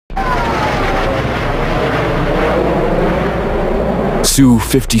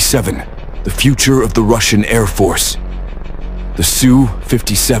Su-57, the future of the Russian Air Force. The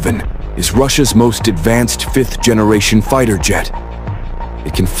Su-57 is Russia's most advanced fifth-generation fighter jet.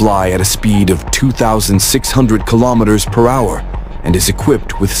 It can fly at a speed of 2,600 kilometers per hour and is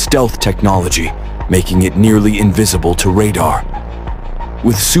equipped with stealth technology, making it nearly invisible to radar.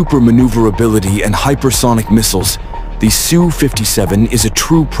 With super maneuverability and hypersonic missiles, the Su-57 is a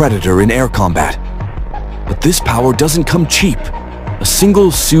true predator in air combat. But this power doesn't come cheap. A single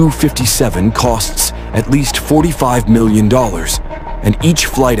Su-57 costs at least $45 million, and each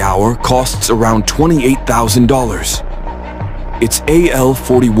flight hour costs around $28,000. Its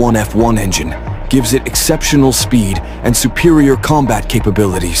AL-41F1 engine gives it exceptional speed and superior combat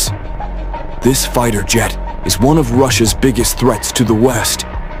capabilities. This fighter jet is one of Russia's biggest threats to the West.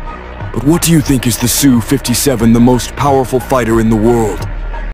 But what do you think is the Su-57 the most powerful fighter in the world?